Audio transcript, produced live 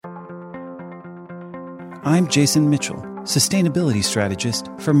I'm Jason Mitchell, Sustainability Strategist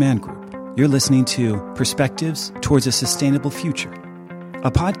for Man Group. You're listening to Perspectives Towards a Sustainable Future, a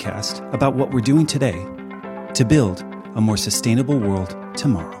podcast about what we're doing today to build a more sustainable world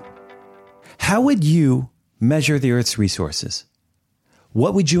tomorrow. How would you measure the Earth's resources?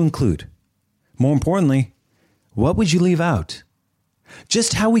 What would you include? More importantly, what would you leave out?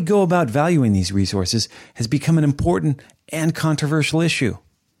 Just how we go about valuing these resources has become an important and controversial issue.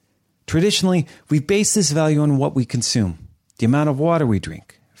 Traditionally, we've based this value on what we consume, the amount of water we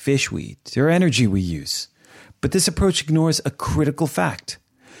drink, fish we eat, or energy we use. But this approach ignores a critical fact.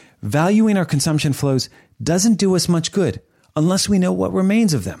 Valuing our consumption flows doesn't do us much good unless we know what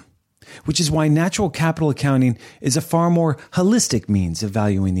remains of them, which is why natural capital accounting is a far more holistic means of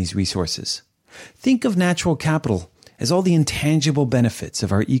valuing these resources. Think of natural capital as all the intangible benefits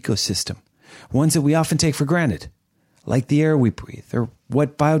of our ecosystem, ones that we often take for granted, like the air we breathe or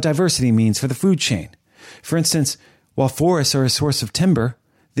what biodiversity means for the food chain. For instance, while forests are a source of timber,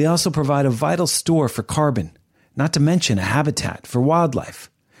 they also provide a vital store for carbon, not to mention a habitat for wildlife.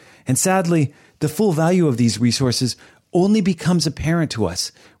 And sadly, the full value of these resources only becomes apparent to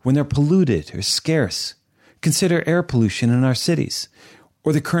us when they're polluted or scarce. Consider air pollution in our cities,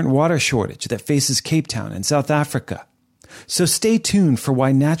 or the current water shortage that faces Cape Town in South Africa. So stay tuned for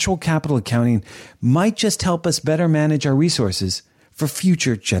why natural capital accounting might just help us better manage our resources for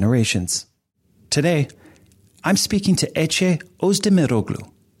future generations. Today, I'm speaking to Ozdemiroglu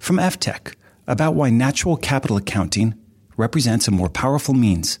from EFTEC about why natural capital accounting represents a more powerful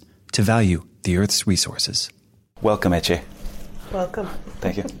means to value the Earth's resources. Welcome, Eche. Welcome.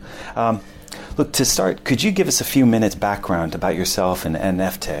 Thank you. Look, to start, could you give us a few minutes background about yourself and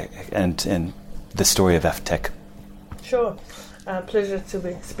EFTEC and the story of EFTEC? Sure. Pleasure to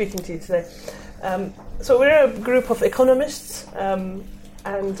be speaking to you today. So we're a group of economists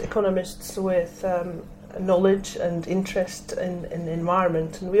and economists with knowledge and interest in the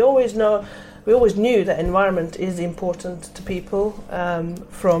environment. And we always knew that environment is important to people,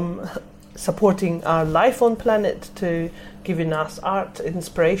 from supporting our life on planet to giving us art,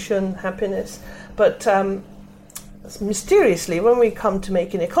 inspiration, happiness. But mysteriously, when we come to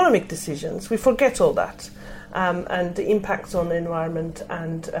making economic decisions, we forget all that. And the impacts on the environment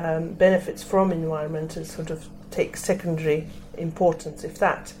and benefits from environment is sort of take secondary importance, if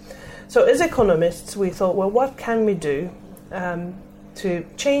that. So as economists, we thought, well, what can we do to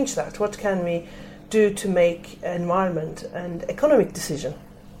change that? What can we do to make environment an economic decision?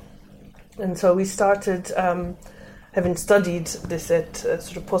 And so we started, having studied this at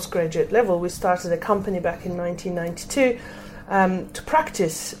sort of postgraduate level, we started a company back in 1992 to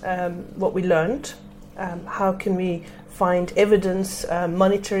practice what we learned. How can we find evidence,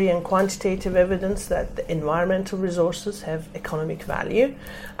 monetary and quantitative evidence that the environmental resources have economic value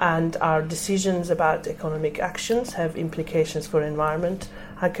and our decisions about economic actions have implications for environment?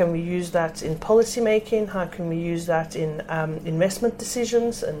 How can we use that in policy making? How can we use that in investment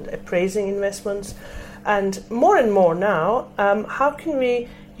decisions and appraising investments? And more now, how can we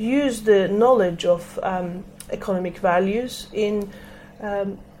use the knowledge of economic values in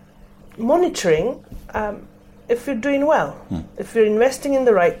monitoring if you're doing well, if you're investing in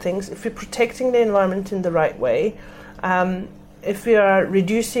the right things, if you're protecting the environment in the right way, if we are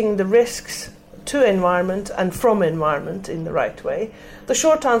reducing the risks to environment and from environment in the right way. The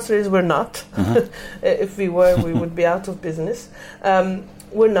short answer is we're not. If we were, we would be out of business.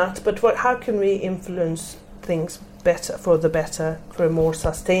 We're not, but how can we influence things better, for a more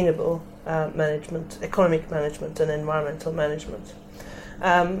sustainable management, economic management and environmental management?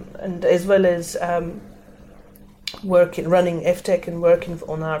 And as well as running EFTEC and working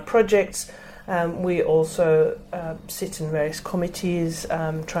on our projects, we also sit in various committees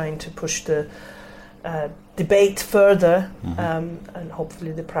trying to push the debate further, and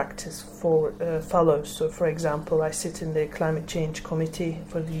hopefully the practice follows. So, for example, I sit in the Climate Change Committee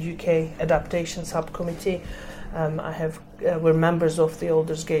for the UK Adaptation Subcommittee. We're members of the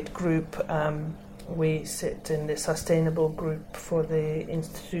Aldersgate Group. We sit in the Sustainable Group for the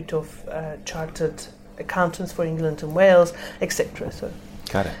Institute of Chartered Accountants for England and Wales, etc. So,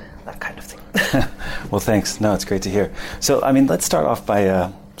 got it. That kind of thing. Well, thanks. No, it's great to hear. So, let's start off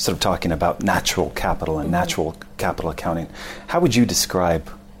by sort of talking about natural capital and natural capital accounting. How would you describe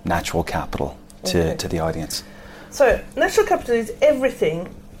natural capital to the audience? So, natural capital is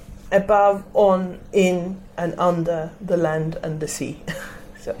everything above, on, in, and under the land and the sea.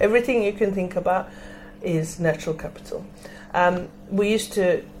 So everything you can think about is natural capital. We used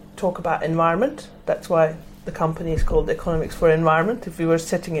to talk about environment. That's why the company is called Economics for Environment. If we were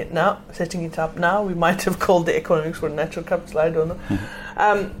setting it up now, we might have called it Economics for Natural Capital. I don't know.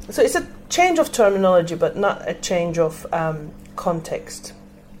 So it's a change of terminology, but not a change of context.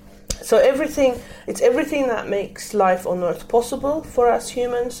 So it's everything that makes life on Earth possible for us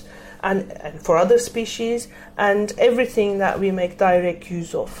humans and for other species, and everything that we make direct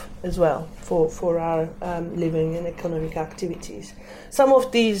use of as well for our living and economic activities. Some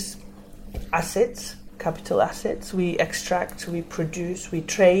of these assets, capital assets, we extract, we produce, we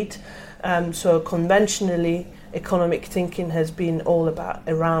trade. So conventionally, economic thinking has been all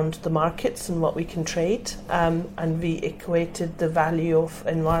around the markets and what we can trade, and we equated the value of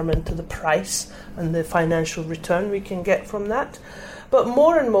environment to the price and the financial return we can get from that. But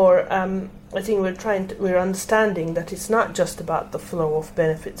more and more, I think we're understanding that it's not just about the flow of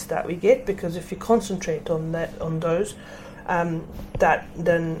benefits that we get, because if you concentrate on those, that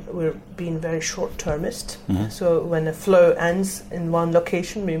then we're being very short-termist. Mm-hmm. So when a flow ends in one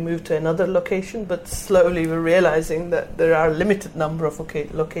location, we move to another location, but slowly we're realizing that there are a limited number of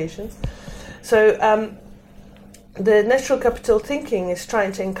locations. So the natural capital thinking is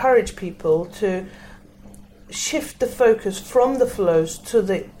trying to encourage people to shift the focus from the flows to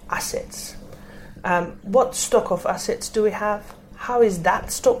the assets. What stock of assets do we have? How is that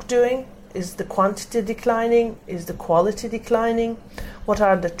stock doing? Is the quantity declining? Is the quality declining? What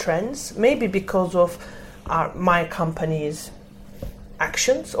are the trends? Maybe because of my company's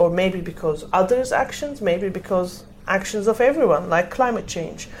actions, or maybe because others' actions, maybe because actions of everyone, like climate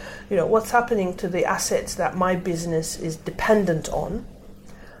change. What's happening to the assets that my business is dependent on?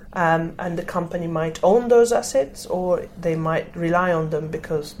 And the company might own those assets, or they might rely on them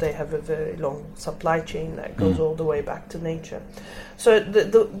because they have a very long supply chain that goes all the way back to nature. So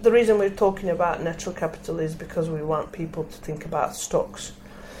the reason we're talking about natural capital is because we want people to think about stocks.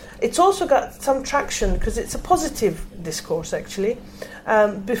 It's also got some traction because it's a positive discourse, actually.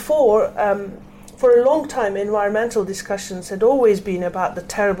 Before, for a long time, environmental discussions had always been about the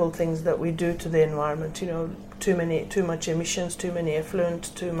terrible things that we do to the environment, too much emissions, too many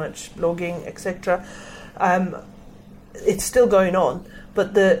effluent, too much logging, etc. It's still going on,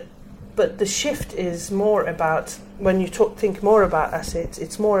 but the shift is more about, when you think more about assets,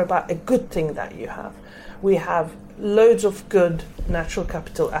 it's more about a good thing that you have. We have loads of good natural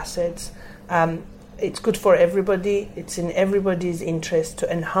capital assets. It's good for everybody. It's in everybody's interest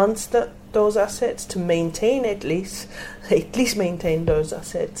to enhance those assets, to maintain at least maintain those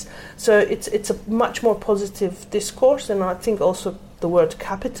assets. So it's a much more positive discourse, and I think also the word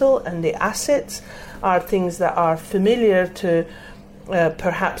capital and the assets are things that are familiar to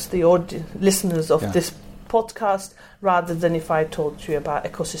perhaps the listeners of this podcast, rather than if I told you about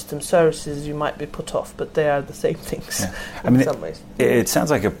ecosystem services, you might be put off, but they are the same things in some ways. It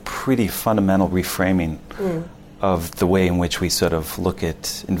sounds like a pretty fundamental reframing of the way in which we sort of look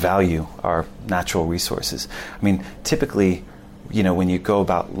at and value our natural resources. I mean, typically, when you go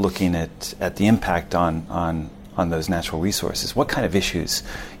about looking at the impact on those natural resources, what kind of issues,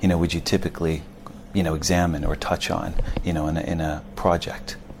 would you typically, examine or touch on, in a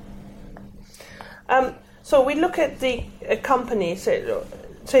project? So we look at the company, say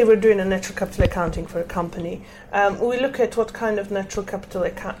we're doing a natural capital accounting for a company. We look at what kind of natural capital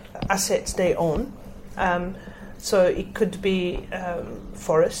assets they own. So it could be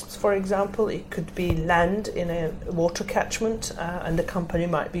forests, for example. It could be land in a water catchment, and the company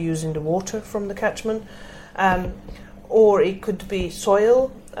might be using the water from the catchment. Or it could be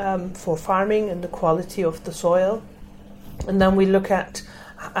soil for farming and the quality of the soil. And then we look at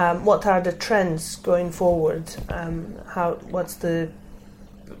what are the trends going forward?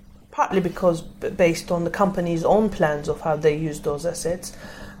 Partly because based on the company's own plans of how they use those assets,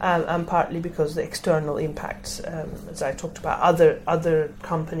 and partly because the external impacts, as I talked about, other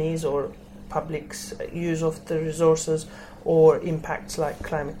companies or public's use of the resources, or impacts like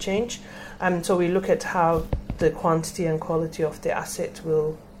climate change. So we look at how the quantity and quality of the asset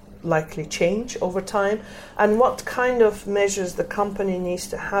will likely change over time, and what kind of measures the company needs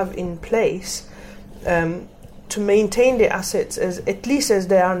to have in place to maintain the assets at least as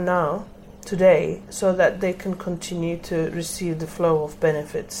they are now today, so that they can continue to receive the flow of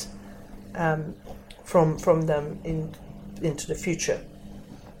benefits from them into the future.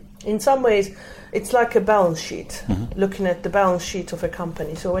 In some ways, it's like a balance sheet, looking at the balance sheet of a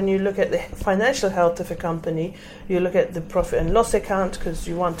company. So when you look at the financial health of a company, you look at the profit and loss account, because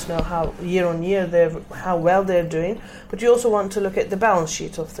you want to know how year on year how well they're doing. But you also want to look at the balance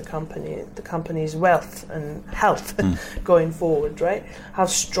sheet of the company's wealth and health going forward, right? How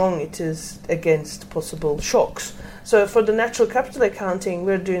strong it is against possible shocks. So for the natural capital accounting,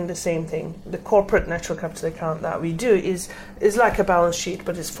 we're doing the same thing. The corporate natural capital account that we do is like a balance sheet,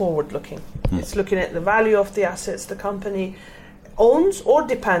 but it's forward-looking. It's looking at the value of the assets the company owns or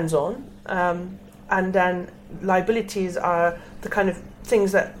depends on, and then liabilities are the kind of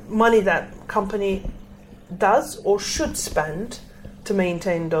things money that company does or should spend to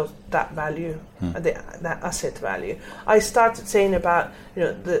maintain that value, that asset value. I started saying about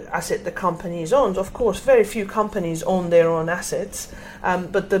the asset the companies owns. Of course, very few companies own their own assets,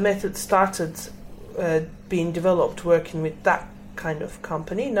 but the method started being developed working with that kind of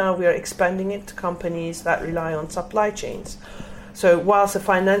company. Now we are expanding it to companies that rely on supply chains. So whilst a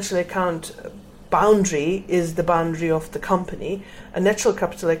financial account boundary is the boundary of the company, a natural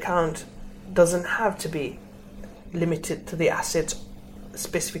capital account doesn't have to be limited to the assets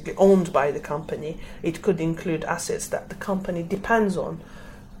specifically owned by the company. It could include assets that the company depends on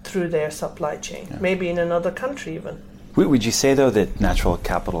through their supply chain, maybe in another country even. Would you say, though, that natural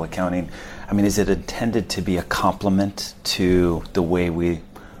capital accounting, is it intended to be a complement to the way we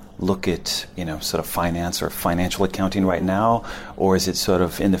look at, sort of finance or financial accounting right now, or is it sort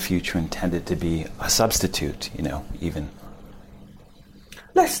of in the future intended to be a substitute, even?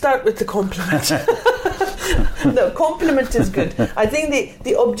 Let's start with the complement. No, complement is good. I think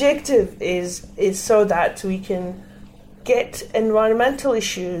the objective is so that we can get environmental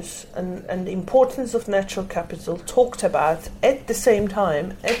issues and the importance of natural capital talked about at the same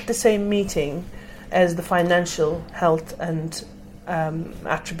time, at the same meeting as the financial health and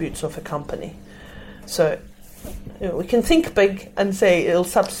attributes of a company. So we can think big and say it'll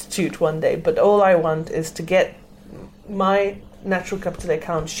substitute one day, but all I want is to get my natural capital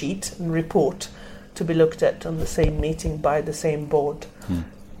account sheet and report to be looked at on the same meeting by the same board.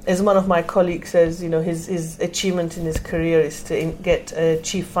 As one of my colleagues says, his achievement in his career is to get a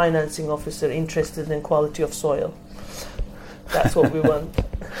chief financing officer interested in quality of soil. That's what we want.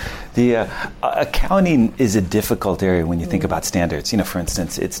 The accounting is a difficult area when you think about standards. For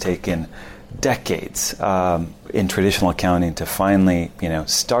instance, it's taken decades in traditional accounting to finally,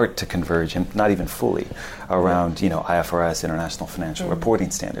 start to converge, and not even fully, around, IFRS, International Financial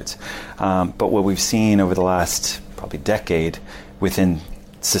Reporting Standards. But what we've seen over the last probably decade within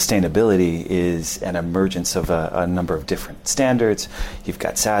sustainability is an emergence of a number of different standards. You've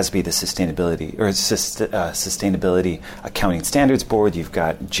got SASB, the Sustainability Accounting Standards Board. You've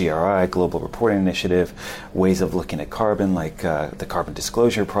got GRI, Global Reporting Initiative, ways of looking at carbon, like the Carbon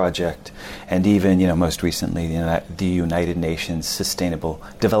Disclosure Project, and even, most recently, the United Nations Sustainable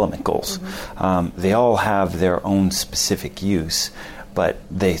Development Goals. They all have their own specific use, but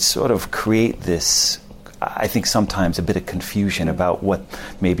they sort of create this, I think, sometimes a bit of confusion about what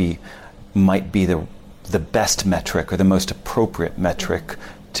maybe might be the best metric or the most appropriate metric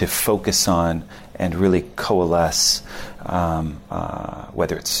to focus on and really coalesce,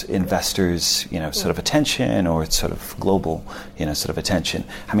 whether it's investors, sort of attention, or it's sort of global, sort of attention.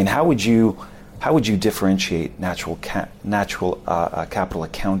 How would you differentiate natural capital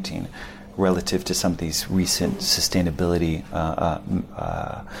accounting relative to some of these recent sustainability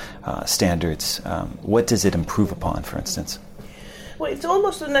standards? What does it improve upon, for instance? Well, it's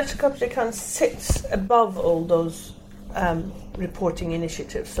almost the natural capital account sits above all those reporting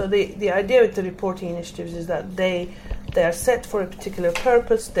initiatives. So the idea with the reporting initiatives is that they are set for a particular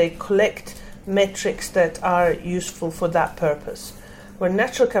purpose. They collect metrics that are useful for that purpose. What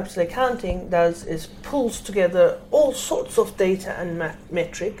natural capital accounting does is pulls together all sorts of data and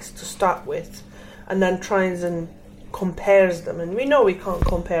metrics to start with, and then tries and compares them. And we know we can't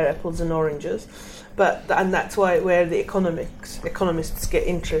compare apples and oranges, and that's where the economists get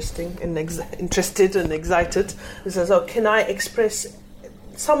interested and excited. It says, can I express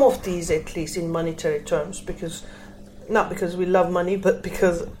some of these at least in monetary terms? Not because we love money, but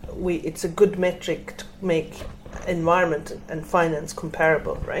because it's a good metric to make environment and finance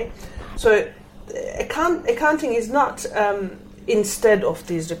comparable, right? So accounting is not instead of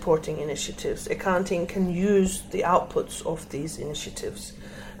these reporting initiatives. Accounting can use the outputs of these initiatives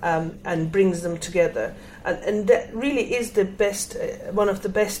and brings them together, and that really is the best. One of the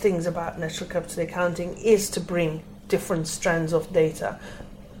best things about natural capital accounting is to bring different strands of data,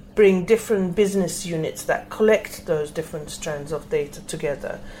 bring different business units that collect those different strands of data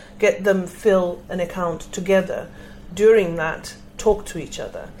together, get them fill an account together, during that talk to each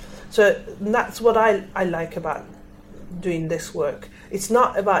other. So that's what I like about doing this work. It's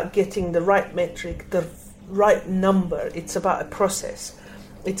not about getting the right metric, the right number. It's about a process.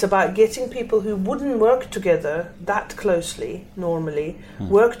 It's about getting people who wouldn't work together that closely normally,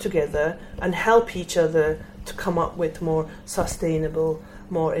 work together and help each other to come up with more sustainable,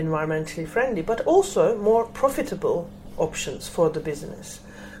 more environmentally friendly, but also more profitable options for the business.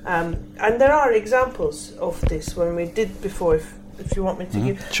 And there are examples of this when we did before if you want me to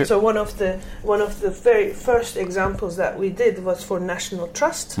give. Sure. So one of the very first examples that we did was for National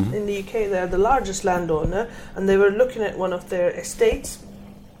Trust in the UK. They are the largest landowner, and they were looking at one of their estates,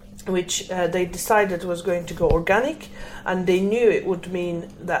 which they decided was going to go organic, and they knew it would mean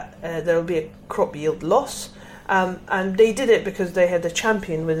that there will be a crop yield loss. And they did it because they had a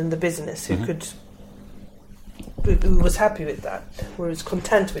champion within the business who who was happy with that, or was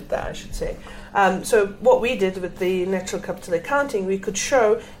content with that, I should say. So what we did with the natural capital accounting, we could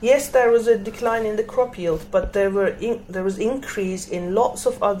show, yes, there was a decline in the crop yield, but there was increase in lots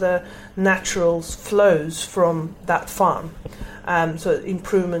of other natural flows from that farm. So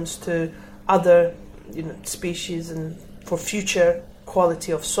improvements to other species and for future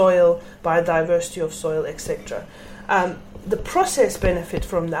quality of soil, biodiversity of soil, etc. The process benefit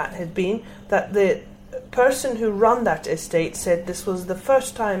from that had been that the person who ran that estate said this was the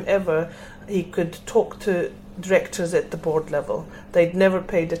first time ever he could talk to directors at the board level. They'd never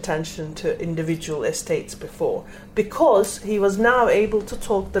paid attention to individual estates before, because he was now able to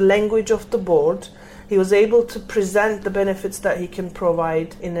talk the language of the board. He was able to present the benefits that he can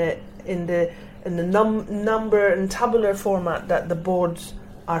provide in the number and tabular format that the boards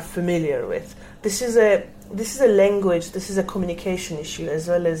are familiar with. This is a language, this is a communication issue as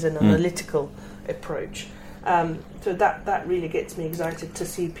well as an analytical approach. So that really gets me excited to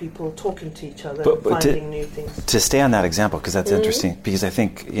see people talking to each other and finding new things. To stay on that example, because that's interesting, because I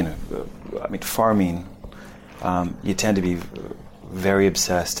think, farming, you tend to be very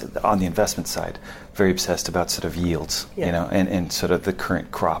obsessed, on the investment side, very obsessed about sort of yields, and sort of the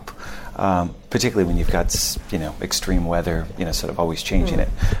current crop. Particularly when you've got, extreme weather, sort of always changing it.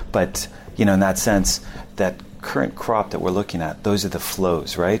 But, in that sense, that current crop that we're looking at, those are the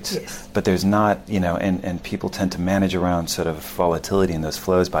flows, right? Yes. But there's not, and people tend to manage around sort of volatility in those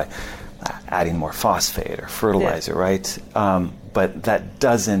flows by adding more phosphate or fertilizer, right? But that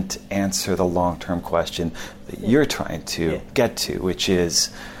doesn't answer the long-term question that you're trying to get to, which is,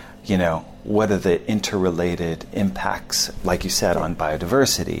 what are the interrelated impacts, like you said, on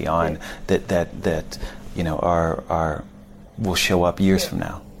biodiversity, on that will show up years from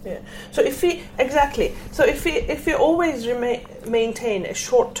now. Yeah. So if we always maintain a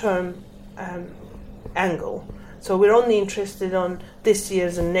short-term angle, so we're only interested on this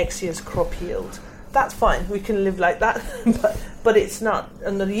year's and next year's crop yield, that's fine. We can live like that, but it's not.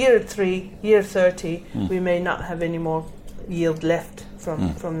 Under year 3, year 30, we may not have any more yield left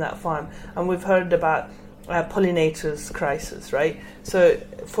from that farm. And we've heard about pollinators crisis, right? So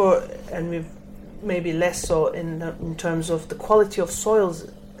we've maybe less so in terms of the quality of soils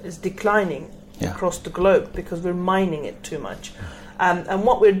is declining across the globe because we're mining it too much. And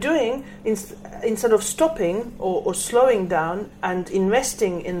what we're doing, instead of stopping or slowing down and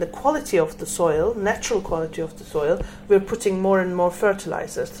investing in the quality of the soil, natural quality of the soil, we're putting more and more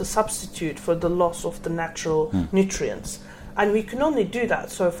fertilizers to substitute for the loss of the natural nutrients. And we can only do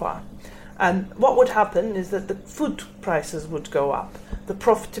that so far. And what would happen is that the food prices would go up, the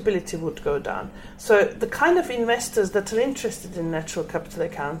profitability would go down. So the kind of investors that are interested in natural capital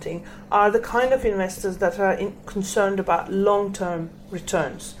accounting are the kind of investors that are concerned about long-term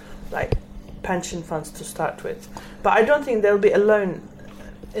returns, like pension funds to start with. But I don't think they'll be alone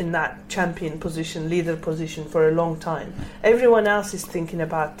in that champion position, leader position for a long time. Everyone else is thinking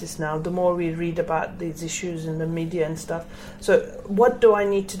about this now. The more we read about these issues in the media and stuff. So what do I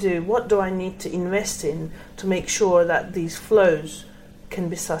need to do? What do I need to invest in to make sure that these flows can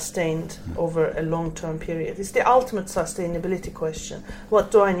be sustained over a long-term period? It's the ultimate sustainability question.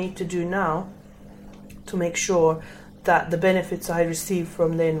 What do I need to do now to make sure that the benefits I receive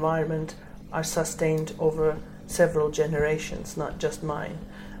from the environment are sustained over several generations, not just mine?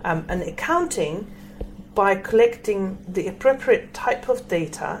 And accounting, by collecting the appropriate type of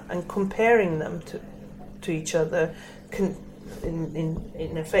data and comparing them to each other, can,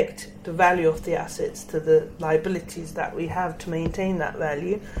 in effect, the value of the assets to the liabilities that we have to maintain that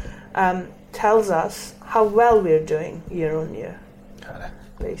value, tells us how well we're doing year on year. Got it.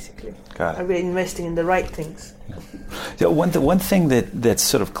 Basically. Got it. Are we investing in the right things? Yeah, one thing that's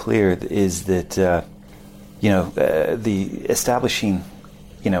sort of clear is that the establishing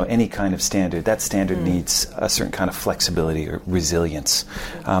any kind of standard, that standard needs a certain kind of flexibility or resilience,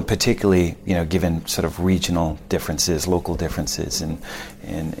 particularly given sort of regional differences, local differences in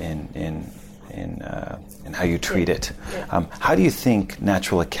how you treat it. Yeah. How do you think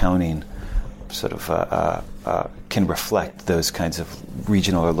natural accounting sort of can reflect those kinds of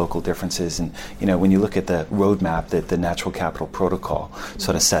regional or local differences? And when you look at the roadmap that the Natural Capital Protocol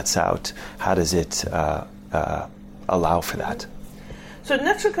sort of sets out, how does it allow for that? So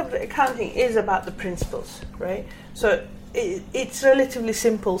natural capital accounting is about the principles, right? So it's relatively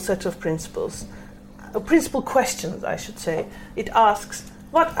simple set of principles. Principal questions, I should say. It asks,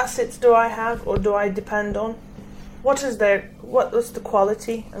 what assets do I have or do I depend on? What is the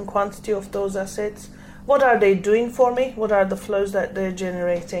quality and quantity of those assets? What are they doing for me? What are the flows that they're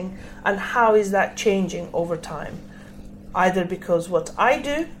generating? And how is that changing over time? Either because what I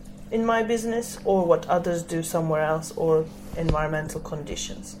do in my business or what others do somewhere else or environmental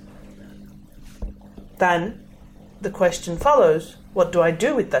conditions. Then the question follows, what do I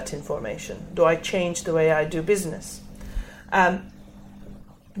do with that information? Do I change the way I do business?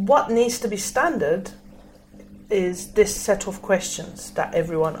 What needs to be standard is this set of questions that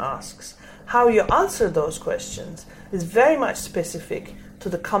everyone asks. How you answer those questions is very much specific to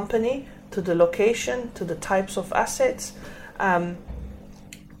the company, to the location, to the types of assets, to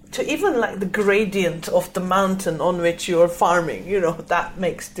even like the gradient of the mountain on which you're farming, that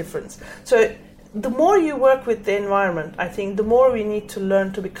makes difference. So the more you work with the environment, I think the more we need to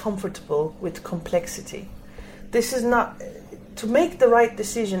learn to be comfortable with complexity. This is not, to make the right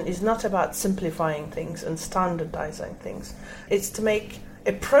decision is not about simplifying things and standardizing things. It's to make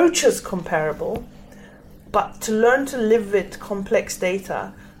approaches comparable, but to learn to live with complex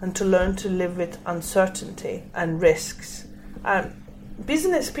data and to learn to live with uncertainty and risks.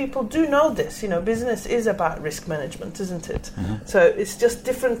 Business people do know this. Business is about risk management, isn't it? Mm-hmm. So it's just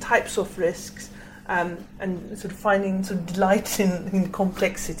different types of risks, and sort of finding sort of delight in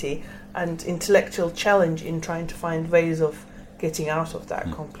complexity and intellectual challenge in trying to find ways of getting out of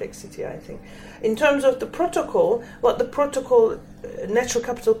that complexity, I think. In terms of the protocol, Natural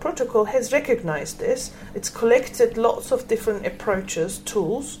Capital Protocol has recognized this. It's collected lots of different approaches,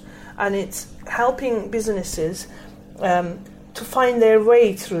 tools, and it's helping businesses to find their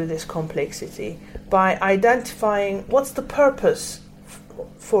way through this complexity by identifying what's the purpose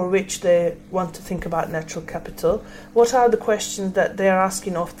for which they want to think about natural capital, what are the questions that they're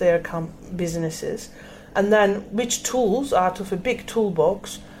asking of their businesses, and then which tools out of a big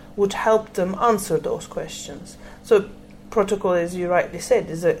toolbox would help them answer those questions. So protocol, as you rightly said,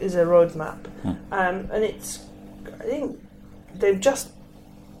 is a roadmap. And I think they've just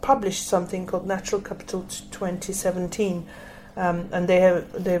published something called Natural Capital 2017, and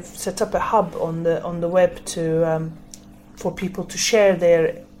they've set up a hub on the web to for people to share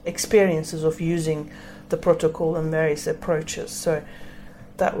their experiences of using the protocol and various approaches. So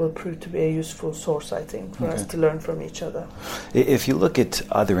that will prove to be a useful source, I think, for us to learn from each other. If you look at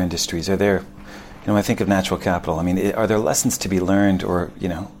other industries, are there, I think of natural capital, are there lessons to be learned or,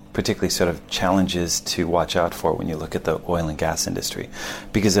 particularly sort of challenges to watch out for when you look at the oil and gas industry?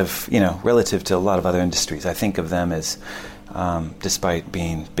 Because of, relative to a lot of other industries, I think of them as, despite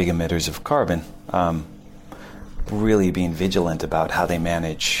being big emitters of carbon, really being vigilant about how they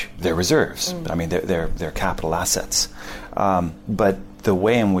manage their reserves. Their capital assets. But the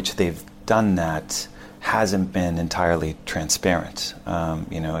way in which they've done that hasn't been entirely transparent.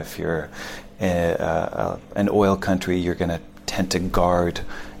 If you're an oil country, you're going to tend to guard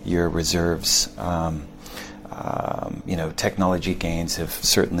your reserves. Technology gains have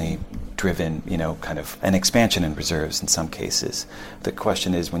certainly driven, kind of an expansion in reserves in some cases. The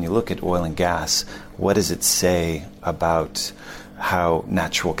question is, when you look at oil and gas, what does it say about how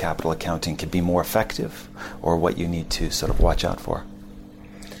natural capital accounting can be more effective, or what you need to sort of watch out for?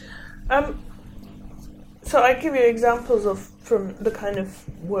 So I give you examples from the kind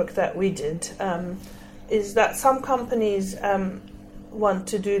of work that we did, is that some companies want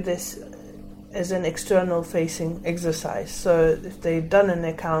to do this as an external facing exercise. So if they've done an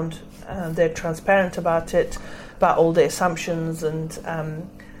account, they're transparent about it, about all the assumptions and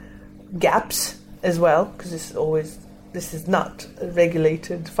gaps as well, because this is not a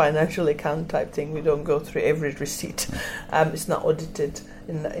regulated financial account type thing. We don't go through every receipt. It's not audited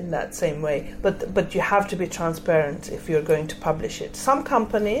in that same way. But you have to be transparent if you're going to publish it. Some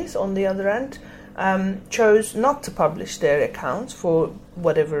companies, on the other end, chose not to publish their accounts for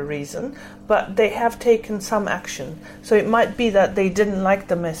whatever reason, but they have taken some action. So it might be that they didn't like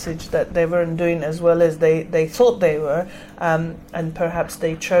the message, that they weren't doing as well as they thought they were, and perhaps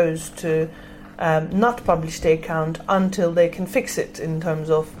they chose to not publish the account until they can fix it, in terms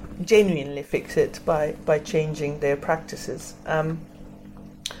of genuinely fix it by changing their practices.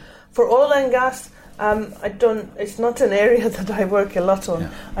 For oil and gas, it's not an area that I work a lot on.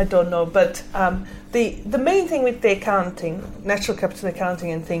 Yeah. I don't know, but the main thing with the accounting, natural capital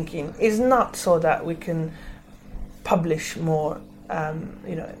accounting and thinking, is not so that we can publish more,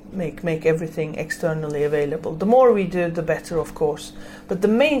 make everything externally available. The more we do, the better, of course. But the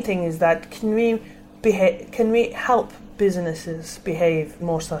main thing is that can we help businesses behave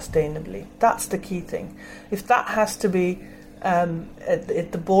more sustainably. That's the key thing. If that has to be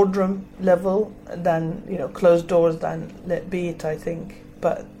at the boardroom level, then closed doors, then let be it, I think.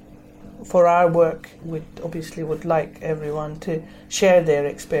 But for our work, we obviously would like everyone to share their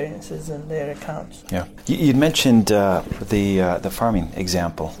experiences and their accounts. Yeah, you'd mentioned the farming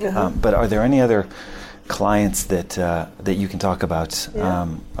example, but are there any other clients that you can talk about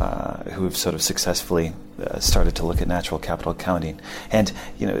who have sort of successfully started to look at natural capital accounting? And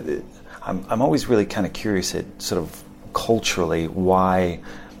I'm always really kind of curious at sort of culturally why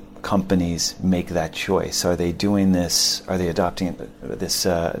companies make that choice. Are they doing this? Are they adopting this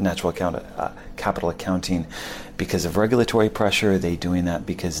natural capital accounting because of regulatory pressure? Are they doing that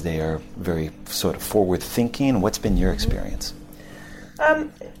because they are very sort of forward thinking? What's been your experience?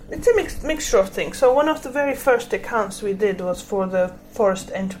 It's a mixture of things. So one of the very first accounts we did was for the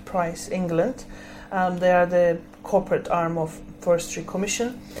Forest Enterprise England. They are the corporate arm of Forestry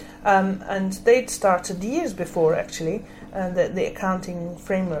Commission, and they'd started years before actually. The accounting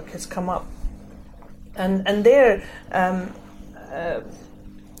framework has come up, and their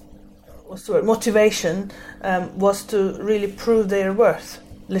motivation was to really prove their worth.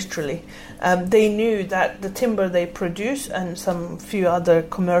 Literally, they knew that the timber they produce and some few other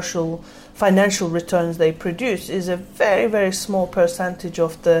commercial financial returns they produce is a very, very small percentage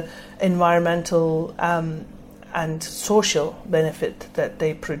of the environmental and social benefit that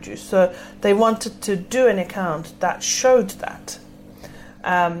they produce. So they wanted to do an account that showed that.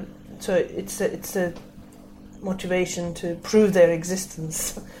 So it's a motivation to prove their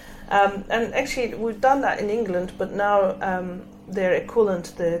existence. And actually, we've done that in England, but now their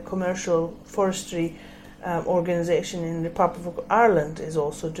equivalent, the Commercial Forestry organisation in the Republic of Ireland, is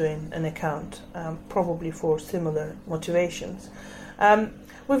also doing an account, probably for similar motivations.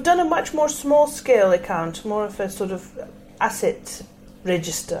 We've done a much more small-scale account, more of a sort of asset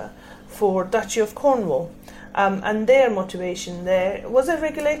register for Duchy of Cornwall. And their motivation there was a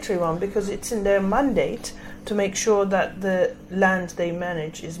regulatory one, because it's in their mandate to make sure that the land they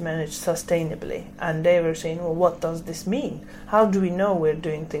manage is managed sustainably. And they were saying, well, what does this mean? How do we know we're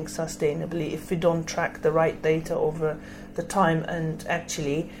doing things sustainably if we don't track the right data over the time and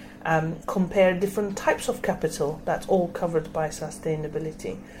actually compare different types of capital? That's all covered by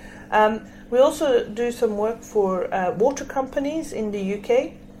sustainability. We also do some work for water companies in the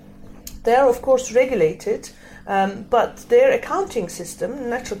UK. They are, of course, regulated, but their accounting system,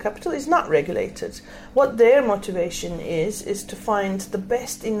 natural capital, is not regulated. What their motivation is to find the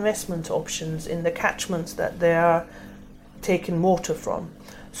best investment options in the catchments that they are taking water from,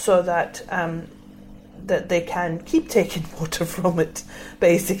 so that that they can keep taking water from it,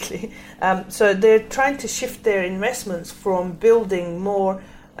 basically. So they're trying to shift their investments from building more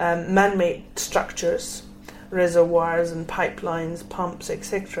man-made structures, reservoirs and pipelines, pumps,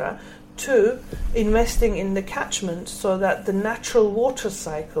 etc., to investing in the catchment so that the natural water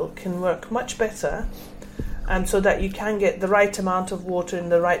cycle can work much better, and so that you can get the right amount of water in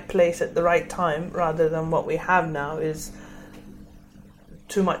the right place at the right time, rather than what we have now is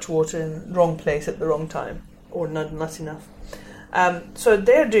too much water in the wrong place at the wrong time, or not enough. So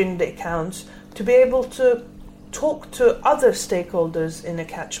they're doing the accounts to be able to talk to other stakeholders in a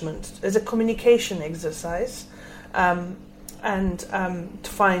catchment as a communication exercise, and to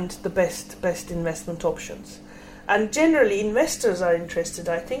find the best investment options. And generally, investors are interested,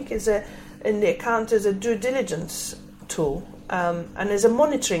 I think, in the account as a due diligence tool, and as a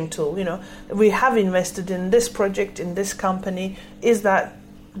monitoring tool. We have invested in this project, in this company. Is that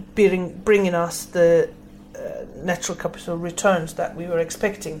bringing us the natural capital returns that we were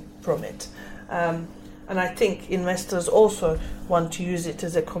expecting from it? And I think investors also want to use it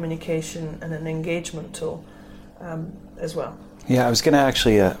as a communication and an engagement tool as well. Yeah, I was going to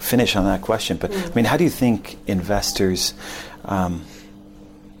actually finish on that question, but I mean, how do you think investors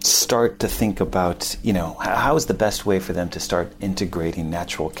start to think about, how is the best way for them to start integrating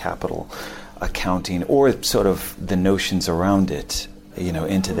natural capital accounting, or sort of the notions around it,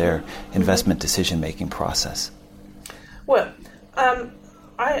 into their investment decision-making process? Well,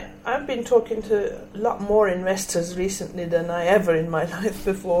 I've been talking to a lot more investors recently than I ever in my life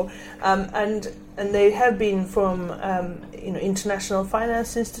before, and they have been from international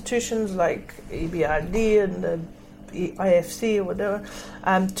finance institutions like EBRD and the IFC or whatever,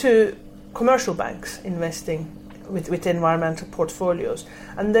 to commercial banks investing with environmental portfolios,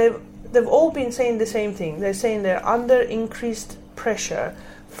 and they've all been saying the same thing. They're saying they're under increased pressure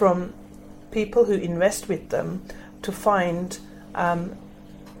from people who invest with them to find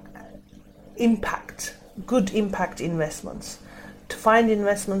good impact investments, to find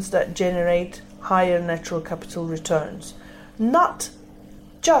investments that generate higher natural capital returns. Not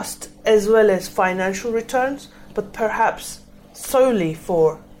just as well as financial returns, but perhaps solely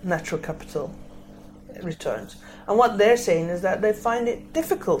for natural capital returns. And what they're saying is that they find it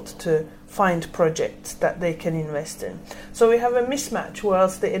difficult to find projects that they can invest in. So we have a mismatch,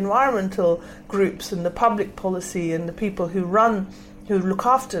 whilst the environmental groups and the public policy and the people who look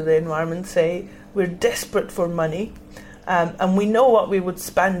after the environment say we're desperate for money, and we know what we would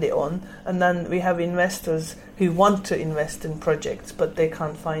spend it on, and then we have investors who want to invest in projects but they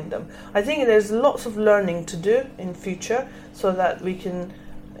can't find them. I think there's lots of learning to do in future so that we can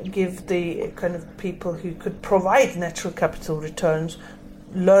give the kind of people who could provide natural capital returns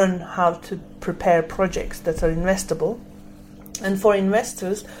learn how to prepare projects that are investable, and for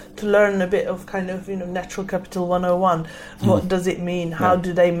investors to learn a bit of kind of natural capital 101. What does it mean? How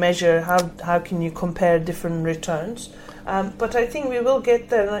do they measure? How can you compare different returns? But I think we will get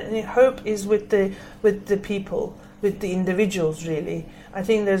there, and the hope is with the people, with the individuals. Really, I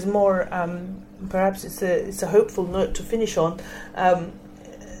think there's more. Perhaps it's a hopeful note to finish on.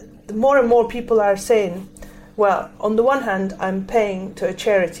 More and more people are saying, well, on the one hand, I'm paying to a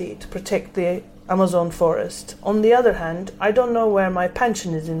charity to protect the Amazon forest. On the other hand, I don't know where my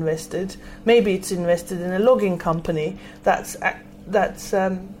pension is invested. Maybe it's invested in a logging company that's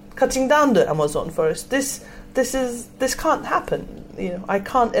cutting down the Amazon forest. This can't happen. I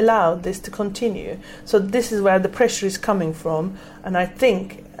can't allow this to continue. So this is where the pressure is coming from, and I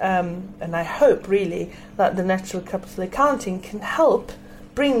think and I hope really that the natural capital accounting can help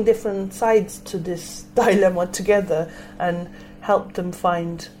bring different sides to this dilemma together and help them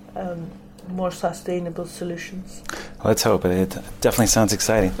find more sustainable solutions. Let's hope. It definitely sounds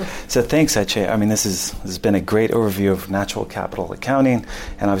exciting. So thanks, Ece. I mean, this has been a great overview of natural capital accounting,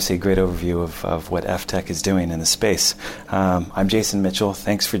 and obviously a great overview of what EFTEC is doing in the space. I'm Jason Mitchell.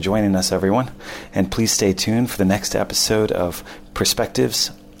 Thanks for joining us, everyone. And please stay tuned for the next episode of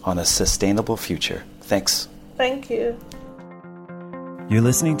Perspectives on a Sustainable Future. Thanks. Thank you. You're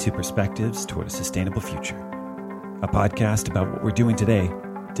listening to Perspectives Toward a Sustainable Future, a podcast about what we're doing today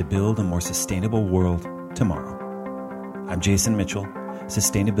to build a more sustainable world tomorrow. I'm Jason Mitchell,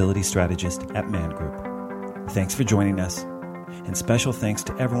 Sustainability Strategist at Man Group. Thanks for joining us, and special thanks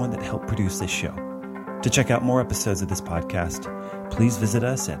to everyone that helped produce this show. To check out more episodes of this podcast, please visit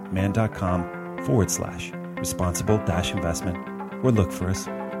us at man.com/responsible-investment or look for us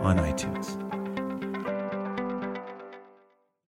on iTunes.